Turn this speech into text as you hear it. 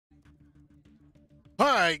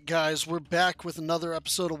Alright, guys, we're back with another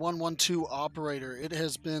episode of 112 Operator. It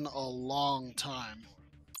has been a long time.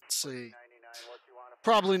 Let's see.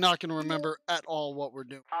 Probably not going to remember at all what we're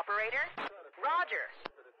doing. Operator? Roger.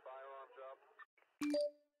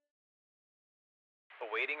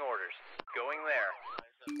 Awaiting orders. Going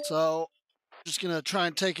there. So, just going to try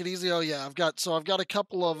and take it easy. Oh, yeah, I've got a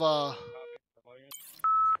couple of,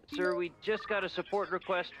 Sir, we just got a support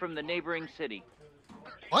request from the neighboring city.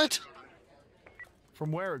 What?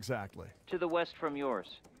 From where exactly? To the west from yours.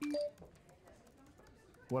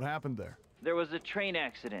 What happened there? There was a train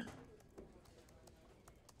accident.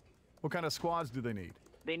 What kind of squads do they need?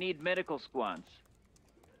 They need medical squads.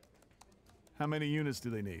 How many units do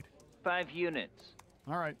they need? 5 units.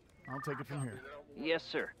 All right, I'll take it from here. Yes,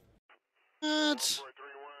 sir. What?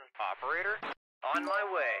 Operator? On my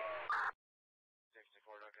way.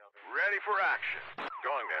 Ready for action.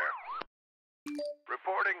 Going there.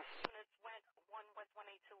 Reporting.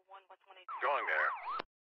 Going there.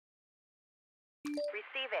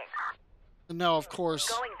 Receiving. And now, of course,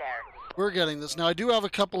 Going there. we're getting this. Now, I do have a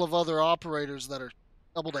couple of other operators that are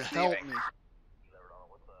able to help me.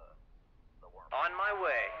 On my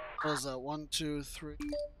way. What is that? 1, 2, 3,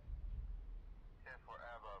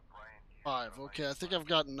 5. Okay, I think I've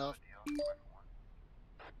got enough.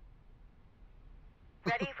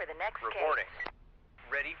 Ready for the next Reporting.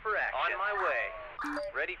 Ready for action. On my way.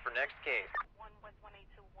 Ready for next case. case.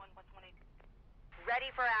 Ready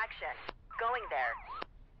for action. Going there.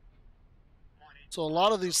 So a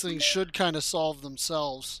lot of these things should kind of solve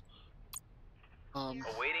themselves.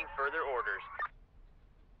 Awaiting further orders.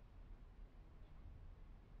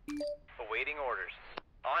 Awaiting orders.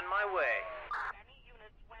 On my way.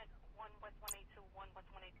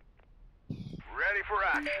 Ready for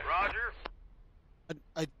action. Roger.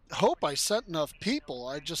 I hope I sent enough people.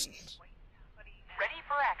 I just... Ready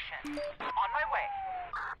for action. On my way.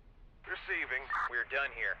 Receiving. We're done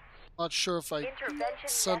here. Not sure if I Intervention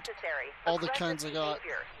sent necessary. all the Aggressive kinds I got.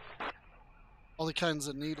 behavior. all the kinds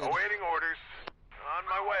that needed. Awaiting orders. On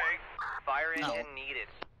my way. Fire Ow. engine needed.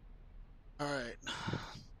 Alright.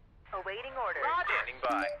 Awaiting orders. Standing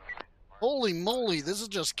by. Holy moly, this is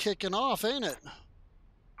just kicking off, ain't it?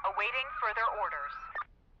 Awaiting further orders.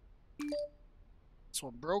 It's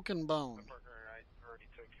a broken bone.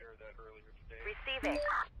 Receiving.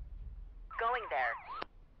 Going there.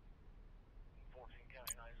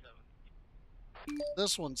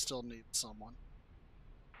 This one still needs someone.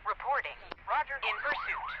 Reporting. Roger. In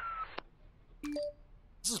pursuit.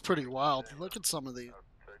 This is pretty wild. Look at some of these.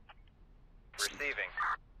 Receiving.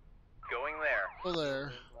 Going there. Oh,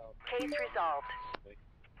 there. Case resolved.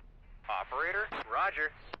 Operator.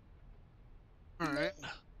 Roger. Alright.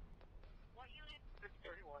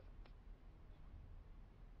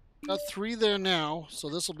 Got 3 there now, so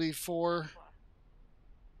this will be 4.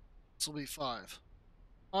 This will be 5.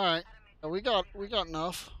 Alright. We got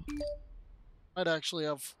enough. Might actually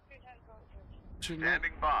have 2 more.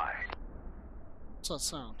 Standing by. What's that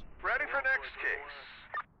sound? Ready for next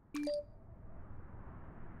case.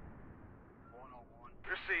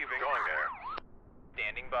 Receiving. Going there.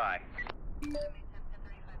 Standing by.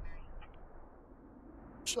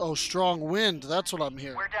 Oh, strong wind. That's what I'm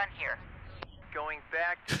hearing. We're done here. Going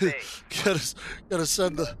back to base. gotta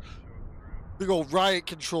send the big old riot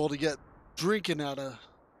control to get drinking get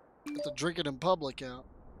the drinking in public out.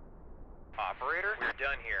 Operator. We're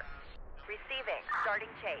done here. Receiving. Starting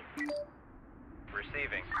chase.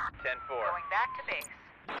 Receiving. 10-4. Going back to base.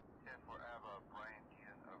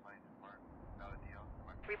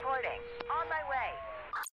 Reporting. On my way.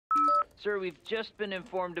 Sir, we've just been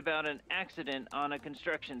informed about an accident on a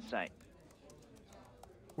construction site.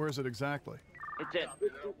 Where is it exactly? It's at...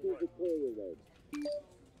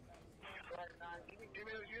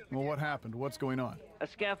 Well, what happened? What's going on? A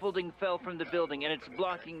scaffolding fell from the building and it's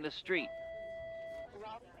blocking the street.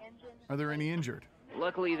 Are there any injured?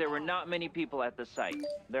 Luckily, there were not many people at the site.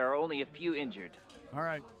 There are only a few injured. All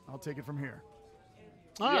right, I'll take it from here.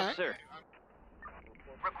 All Yes, right. sir.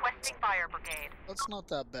 Requesting fire brigade. That's not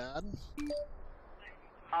that bad.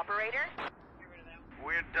 Operator.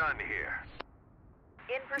 We're done here.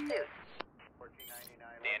 In pursuit.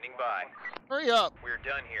 Standing by. Hurry up. We're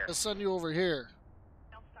done here. I'll send you over here.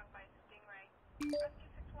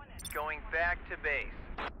 Going back to base.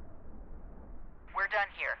 We're done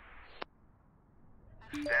here.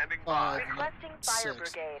 Standing by. 5, Requesting fire 6,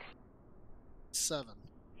 brigade. 7.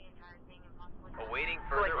 Awaiting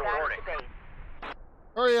Going further back reporting. to base.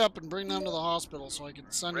 Hurry up and bring them to the hospital so I can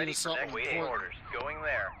send Ready you to for something next waiting important. orders. Going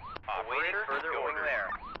there. Awaiting further going there.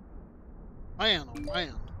 Man, oh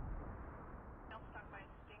man.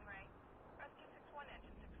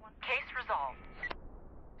 Case resolved.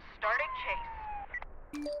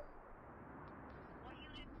 chase.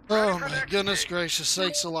 Oh my goodness gracious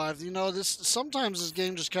sakes alive. You know, sometimes this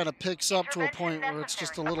game just kind of picks up to a point where it's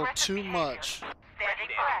just a little too much. Standing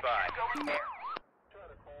for action. Going there.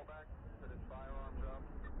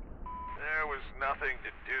 There was nothing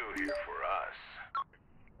to do here for us.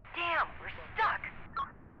 Damn, we're stuck.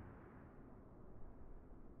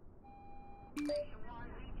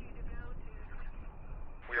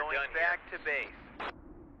 We're going back to base.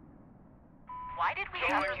 Why did we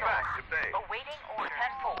Going have back to base. awaiting order?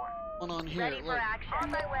 10-4. What's on here? Ready for Look, action.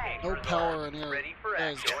 On my way. no power in here. Ready for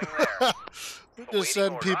Guys, action. Going there. we just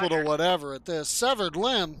send Awaiting people to order. whatever at this. Severed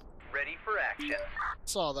limb. Ready for action.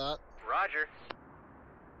 Saw that. Roger.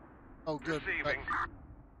 Oh, good. Receiving.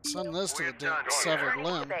 Send this to the We're done. damn severed Returning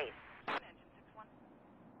to limb. base.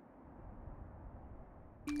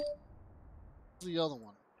 What's the other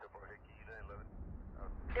one?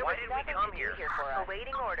 There Why was did we nothing come to here? do for us.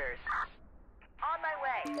 Awaiting orders. On my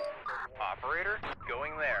way. Operator,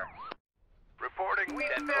 going there. Reporting we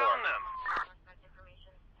 10-4. found them.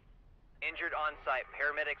 Injured on site.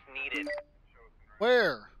 Paramedics needed.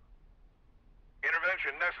 Where?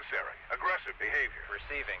 Intervention necessary. Aggressive behavior.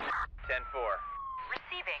 Receiving. 10-4.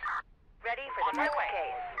 Receiving. Ready for On the my next way.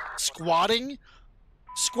 case. Squatting?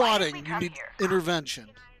 Squatting. we You come need here? intervention.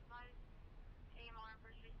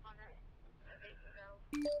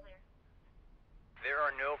 There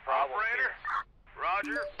are no problems Operator.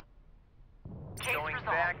 Roger. Case Going resolved.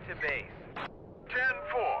 back to base.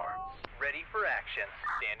 10-4. Ready for action.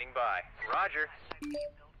 Standing by. Roger.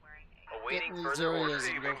 Get Awaiting in these further areas orders.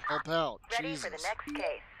 and go help out. Ready Jesus. for the next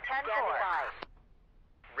case. 10-4.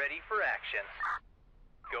 Ready for action.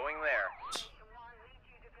 Going there.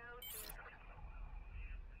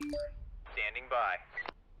 Standing by.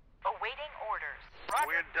 Awaiting orders. Roger.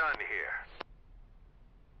 We're done here.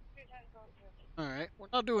 Alright, we're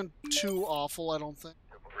not doing too awful, I don't think.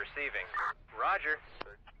 Receiving. Roger.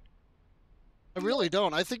 I really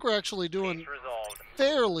don't. I think we're actually doing Case resolved.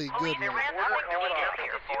 fairly Oh, good there here. was Order nothing to held do up. here Nothing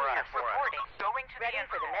to for do us. here for us. Reporting. Going to Ready the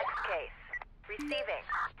for the info. next case. Receiving.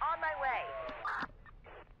 On my way.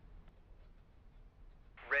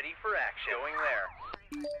 Ready for action. Going there.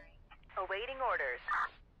 Awaiting orders.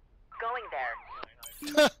 Going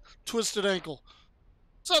there. Twisted ankle.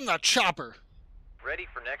 Send the chopper. Ready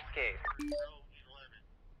for next case.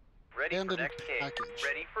 Ready Abandoned for next case. package.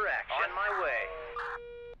 Ready for action. On my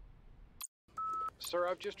way. Sir,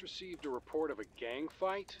 I've just received a report of a gang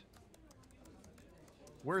fight.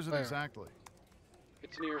 Where's it Where? exactly?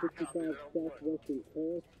 It's near.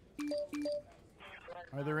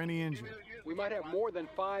 Are there any injured? We might have more than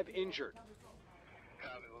 5 injured.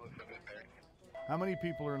 How many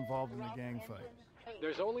people are involved in the gang fight?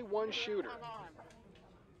 There's only one shooter.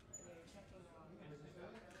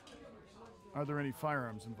 Are there any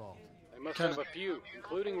firearms involved? They must Kinda- have a few,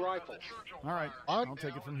 including rifles. All right, What? I'll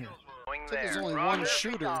take it from here. Going I think there's there. only Roger. one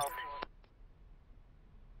shooter.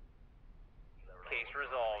 Case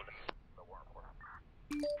resolved.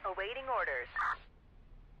 Awaiting orders.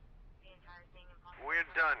 We're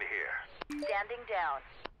done here. Standing down.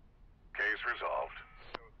 Case resolved.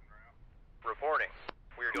 Reporting.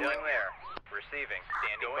 We're going there. Receiving.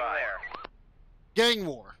 Standing Going by. there. Gang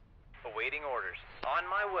war. Awaiting orders. On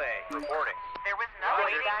my way. Reporting. There was Roger.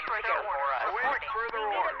 nothing Back further to go. orders. Awaiting Reporting. further We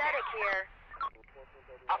need a orders. medic here.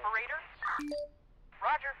 Operator.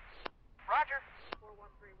 Roger. Roger.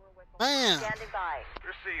 Man. Standing by.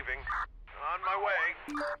 Receiving. On my way.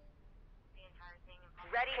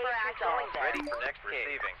 Ready for action. Going there. Ready for next case.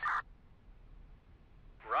 Receiving.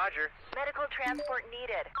 Roger. Medical transport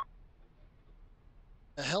needed.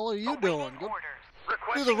 The hell are you Awaiting doing? Go orders. do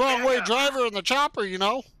Requesting the wrong way backup. driver in the chopper, you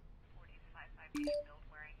know?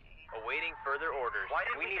 Awaiting further orders. Why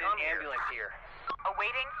did we we need come an here? ambulance here.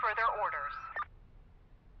 Awaiting further orders.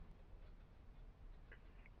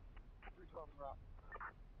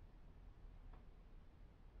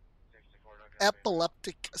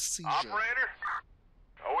 Epileptic seizure. Operator.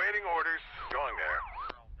 Awaiting orders. Going there.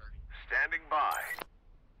 Standing by.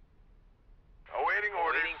 Awaiting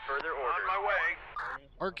orders. Awaiting further On orders. my way.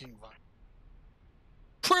 Parking lot.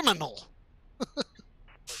 Criminal.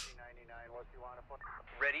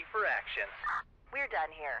 Ready for action. We're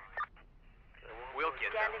done here. We'll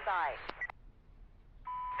get them. Standing by.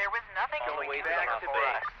 There was nothing On the way to back do to for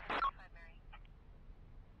base. us.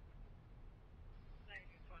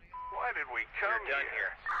 Why did we come We're done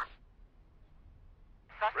here.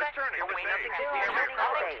 Suspect Returning to awaiting base. security. We're There was returning to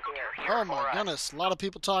nothing base to do here. here Oh for my us. goodness. A lot of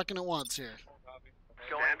people talking at once here.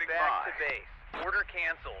 Going Standing back by. to base. Order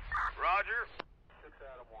canceled. Roger.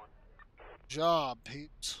 Job,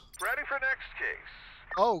 peeps. Ready for next case.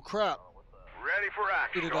 Oh, crap. Ready for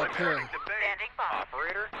action. Get it up here. Reporting to base. Standing by.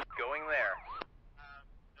 Operator, going there.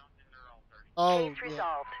 Oh, Case yeah.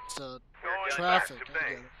 resolved. It's Going traffic. back to I get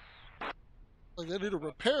base. it. Like they need a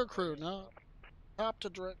repair crew now. Stop to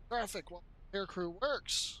direct traffic while the repair crew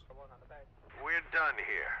works. We're done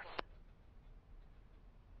here.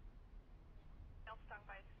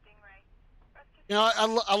 You know,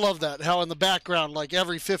 I love that. How in the background, like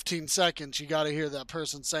every 15 seconds, you got to hear that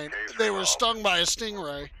person saying they were stung by a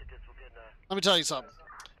stingray. Let me tell you something.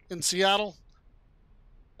 In Seattle,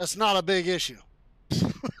 that's not a big issue.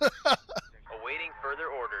 Awaiting further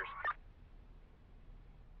orders.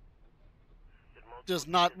 Just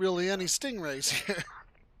not really any stingrays here.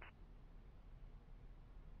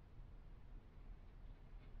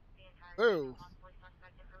 Oh.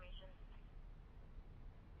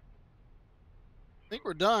 I think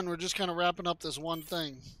we're done. We're just kind of wrapping up this one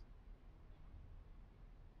thing.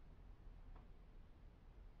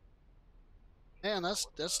 Man,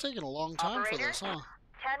 that's taking a long time for this, huh? 10-4.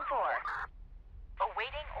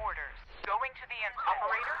 Awaiting orders. Going to the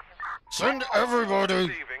operator. Send everybody.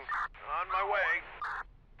 Receiving. On my way.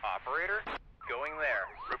 Operator, going there.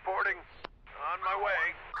 Reporting. On my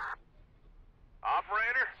way.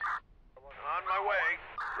 Operator. On my way.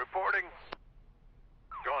 Reporting.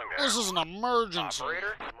 Going there. This is an emergency.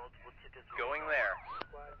 Operator, going there.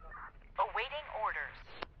 Awaiting orders.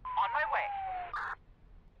 On my way.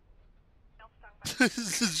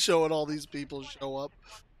 This is showing all these people show up.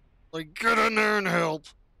 Like, get in there and help.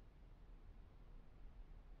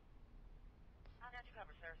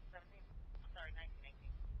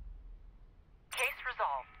 Case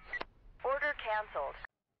resolved. Order canceled.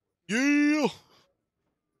 Yeah.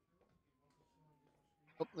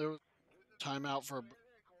 Oh, there was timeout for a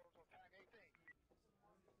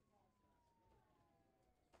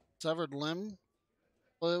severed limb.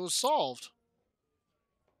 Well, it was solved.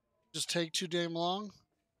 Just take too damn long.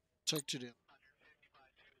 Take too damn.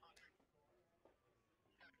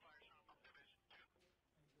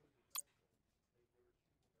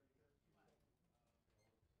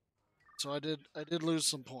 So I did lose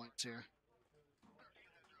some points here.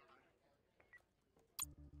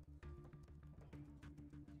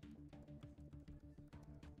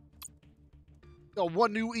 Oh,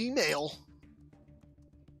 one new email.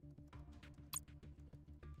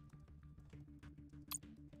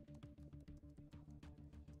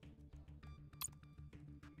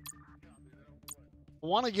 I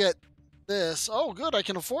want to get this. Oh, good. I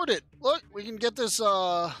can afford it. Look, we can get this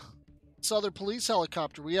this other police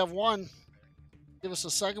helicopter. We have one. Give us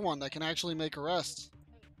a second one that can actually make arrests.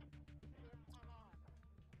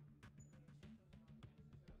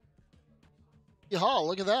 Yeehaw,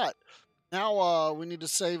 look at that. Now we need to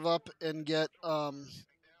save up and get one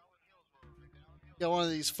of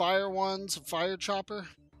these fire ones, a fire chopper.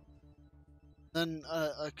 Then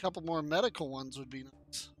a couple more medical ones would be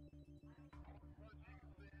nice.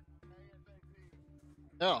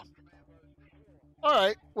 Yeah. All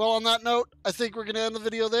right. Well, on that note, I think we're going to end the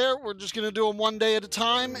video there. We're just going to do them one day at a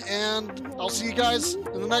time, and I'll see you guys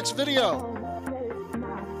in the next video.